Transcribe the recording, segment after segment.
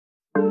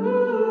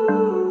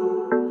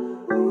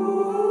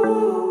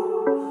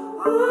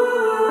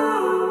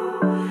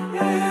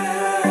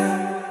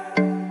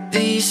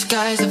These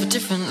skies have a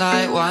different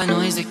light, white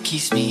noise that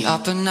keeps me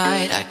up at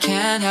night. I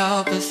can't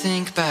help but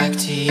think back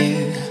to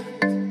you.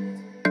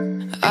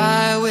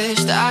 I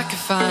wish that I could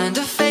find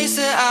a face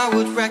that I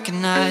would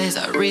recognize.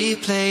 I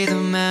replay the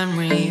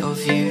memory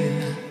of you.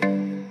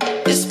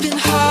 It's been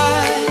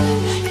hard,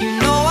 you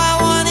know I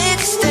wanted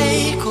to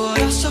stay, caught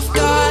us off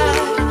guard,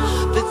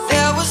 but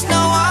there was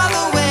no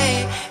other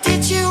way.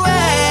 Did you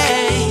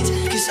wait?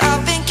 'Cause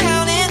I've been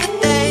counting the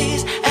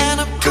days, and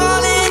I'm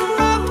calling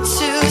up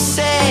to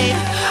say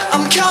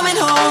I'm coming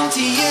home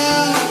to you.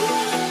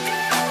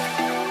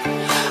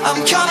 I'm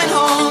coming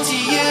home to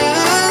you.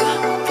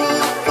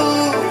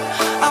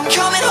 I'm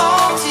coming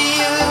home to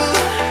you.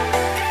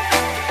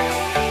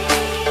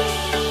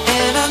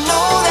 And I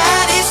know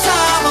that it's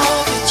time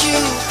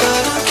overdue,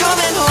 but I'm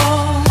coming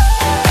home.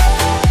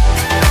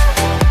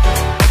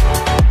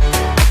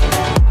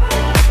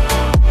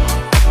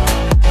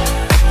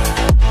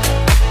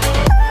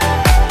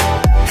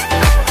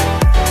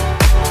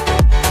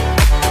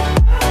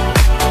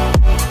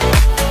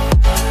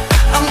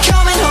 I'm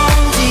coming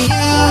home to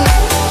you.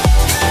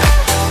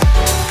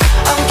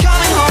 I'm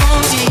coming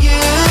home to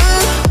you.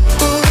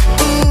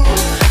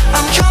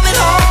 I'm coming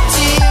home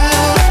to you.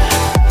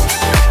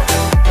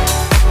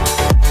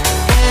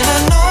 And I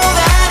know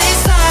that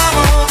it's time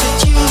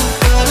overdue,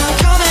 but I'm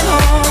coming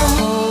home.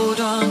 Hold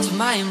on to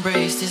my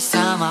embrace, this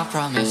time I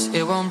promise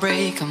it won't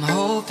break. I'm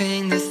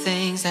hoping that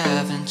things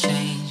haven't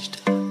changed.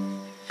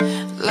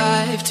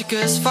 Life took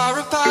us far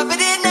apart, but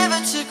it never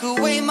took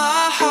away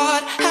my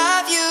heart.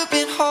 Have you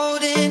been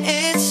holding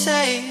it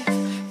safe?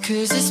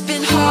 'Cause it's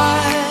been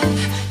hard,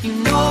 you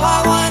know I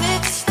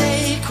wanted to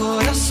stay,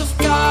 caught us off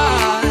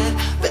guard,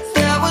 but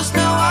there was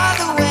no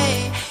other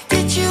way.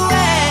 Did you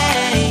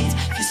wait?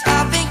 'Cause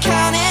I've been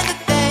counting the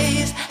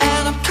days,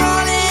 and I'm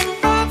calling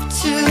up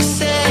to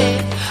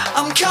say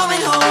I'm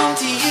coming home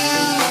to you.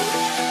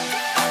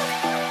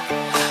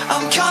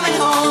 I'm coming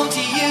home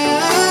to you.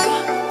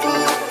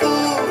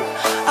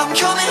 I'm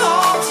coming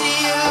home to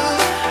you.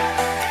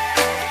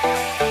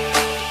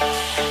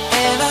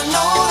 And I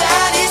know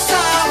that it's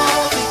time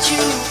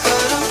overdue,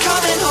 but I'm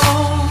coming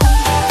home.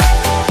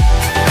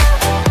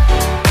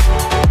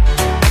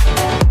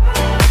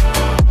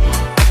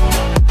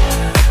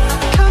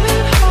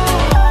 Coming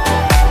home.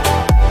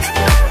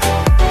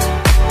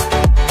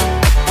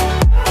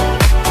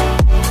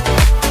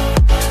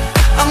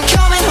 I'm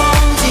coming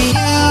home to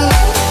you.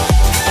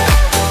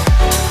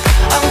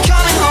 I'm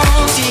coming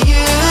home to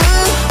you.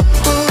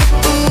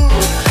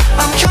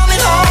 I'm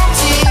coming home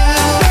to you.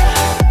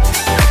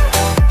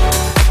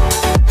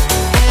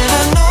 And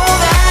I know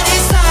that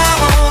it's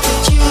time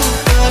overdue,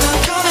 but I'm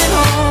coming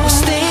home. We'll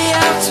stay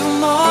out till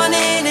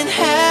morning and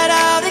head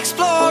out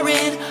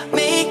exploring,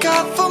 make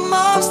up for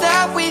moms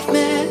that we've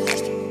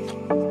missed.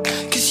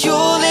 'Cause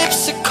your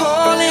lips are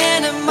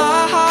calling and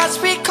my heart's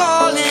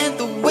recalling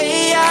the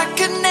way I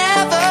could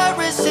never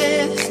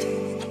resist.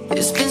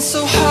 It's been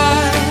so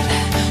hard,